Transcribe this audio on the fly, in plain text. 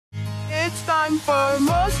time for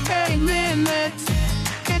Mustang Minutes.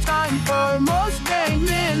 It's time for Mustang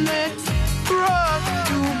Minutes. Brought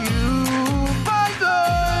to you by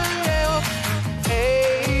the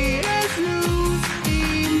latest news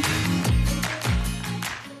team.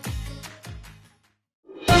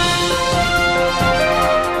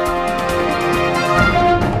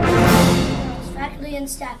 Faculty and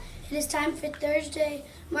staff, it is time for Thursday,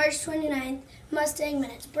 March 29th, Mustang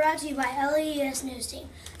Minutes, brought to you by LES News Team.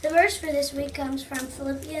 The verse for this week comes from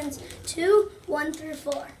Philippians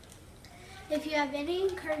 2:1-4. If you have any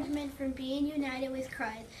encouragement from being united with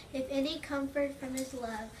Christ, if any comfort from his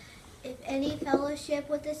love, if any fellowship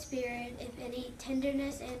with the Spirit, if any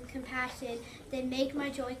tenderness and compassion, then make my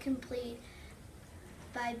joy complete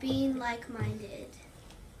by being like-minded,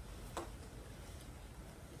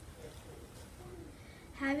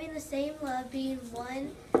 having the same love, being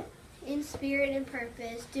one in spirit and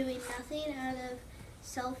purpose, doing nothing out of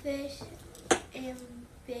selfish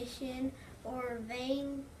ambition or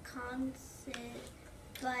vain conceit,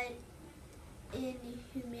 but in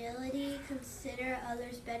humility consider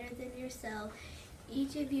others better than yourself.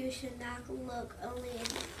 Each of you should not look only in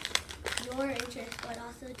your interest, but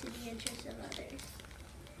also to the interest of others.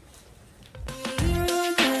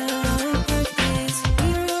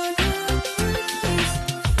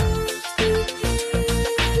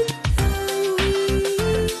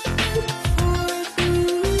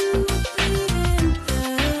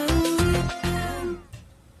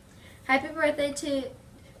 Happy birthday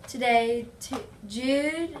today to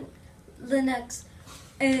Jude Lennox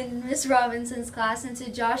in Miss Robinson's class, and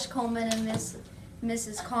to Josh Coleman in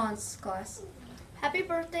Mrs. Kahn's class. Happy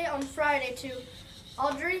birthday on Friday to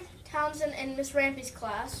Audrey Townsend in Miss Rampy's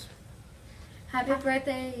class. Happy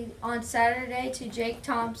birthday on Saturday to Jake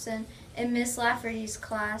Thompson in Miss Lafferty's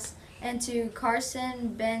class, and to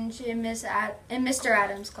Carson Benj in Mr.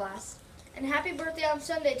 Adams' class. And happy birthday on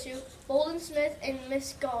Sunday to Bolden Smith in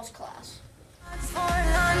Miss Gall's class. What's for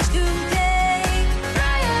lunch today?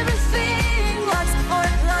 Try everything. What's for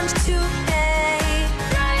lunch today?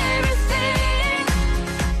 Try everything.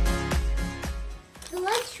 The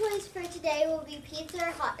lunch choice for today will be pizza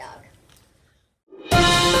or hot dog.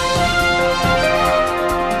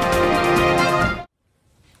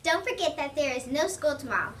 Don't forget that there is no school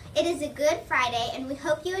tomorrow. It is a Good Friday, and we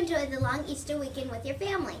hope you enjoy the long Easter weekend with your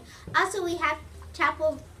family. Also, we have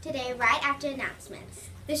chapel today right after announcements.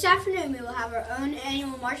 This afternoon, we will have our own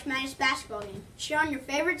annual March Madness basketball game. Cheer on your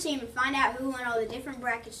favorite team and find out who won all the different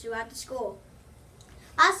brackets throughout the school.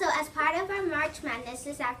 Also, as part of our March Madness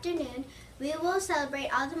this afternoon, we will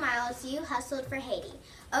celebrate all the miles you hustled for Haiti.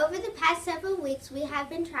 Over the past several weeks, we have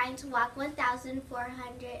been trying to walk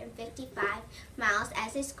 1,455 miles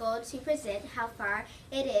as a school to present how far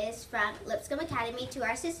it is from Lipscomb Academy to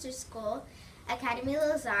our sister school, Academy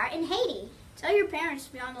Lazare in Haiti. Tell your parents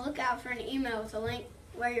to be on the lookout for an email with a link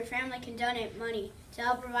where your family can donate money to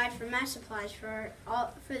help provide for math supplies for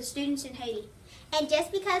the students in Haiti. And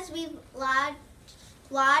just because we've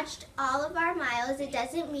lodged all of our miles, it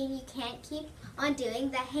doesn't mean you can't keep on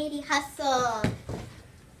doing the Haiti hustle.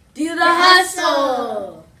 Do the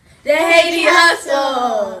hustle! The Haiti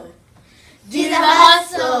hustle! Do the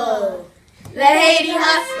hustle! The Haiti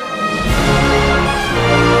hustle!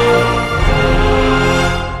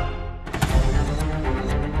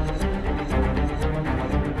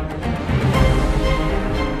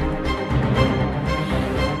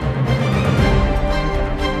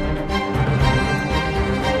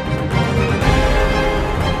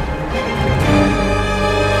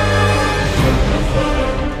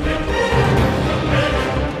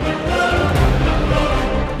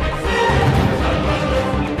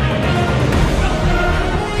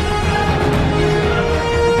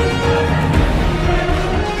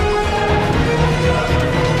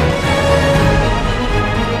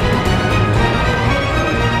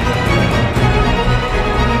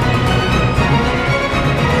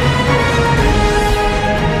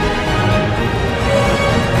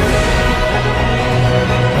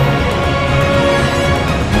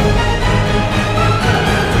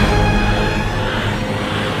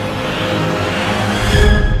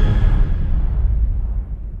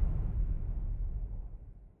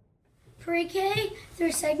 Pre-K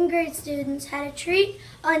through second grade students had a treat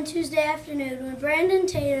on Tuesday afternoon when Brandon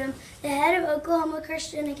Tatum, the head of Oklahoma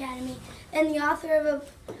Christian Academy and the author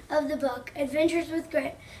of the book Adventures with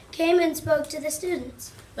Grit, came and spoke to the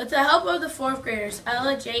students. With the help of the fourth graders,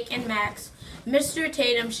 Ella, Jake, and Max, Mr.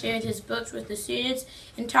 Tatum shared his books with the students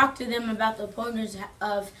and talked to them about the importance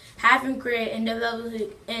of having grit and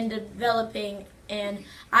developing an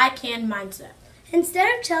I can mindset. Instead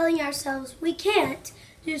of telling ourselves we can't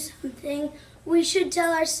do something, we should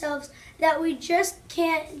tell ourselves that we just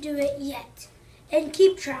can't do it yet and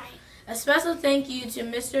keep trying. A special thank you to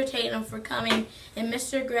Mr. Tatum for coming and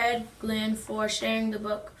Mr. Greg Glenn for sharing the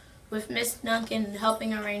book with Miss Duncan and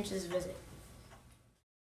helping arrange this visit.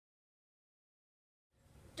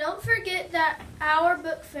 Don't forget that our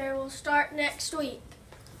book fair will start next week.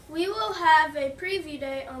 We will have a preview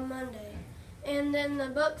day on Monday, and then the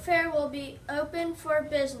book fair will be open for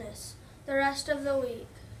business the rest of the week.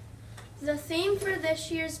 The theme for this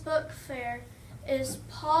year's book fair is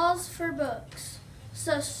Pause for Books,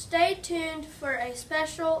 so stay tuned for a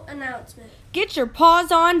special announcement. Get your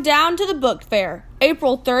paws on down to the book fair,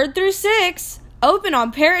 April 3rd through 6th. Open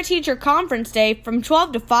on Parent-Teacher Conference Day from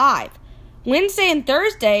 12 to 5. Wednesday and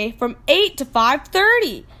Thursday from 8 to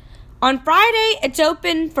 5:30. On Friday, it's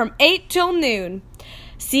open from 8 till noon.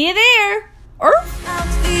 See you there! Earth.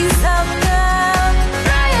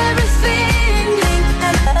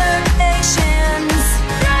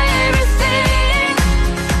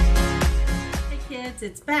 Hey kids,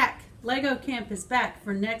 it's back. Lego Camp is back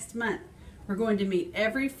for next month. We're going to meet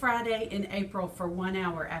every Friday in April for 1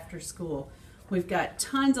 hour after school. We've got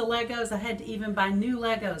tons of Legos. I had to even buy new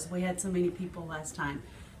Legos. We had so many people last time.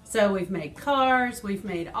 So we've made cars, we've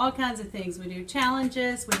made all kinds of things. We do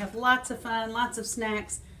challenges, we have lots of fun, lots of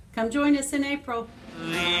snacks. Come join us in April.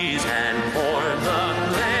 Please and for the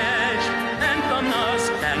pledge, and the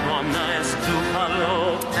Mustang promise to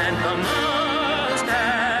follow, and the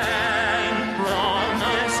Mustang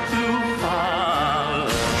promise to follow.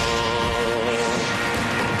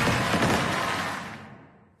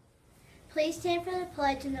 Please stand for the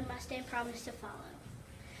pledge and the Mustang promise to follow.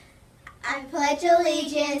 I pledge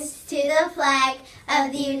allegiance to the flag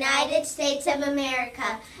of the United States of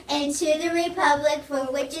America and to the republic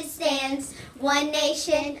for which it stands, one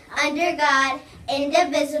nation, under God,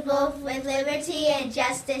 indivisible, with liberty and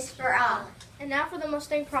justice for all. And now for the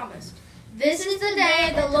Mustang promise. This is the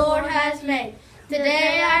day the Lord has made.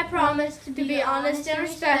 Today I promise to be honest and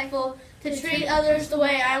respectful, to treat others the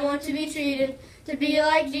way I want to be treated, to be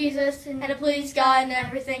like Jesus, and to please God in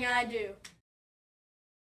everything I do.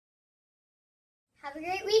 Have a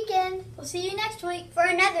great weekend. We'll see you next week for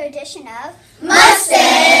another edition of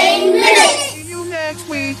Mustang Minutes! See you next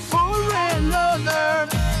week for another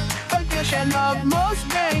edition of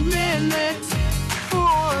Mustang Minutes.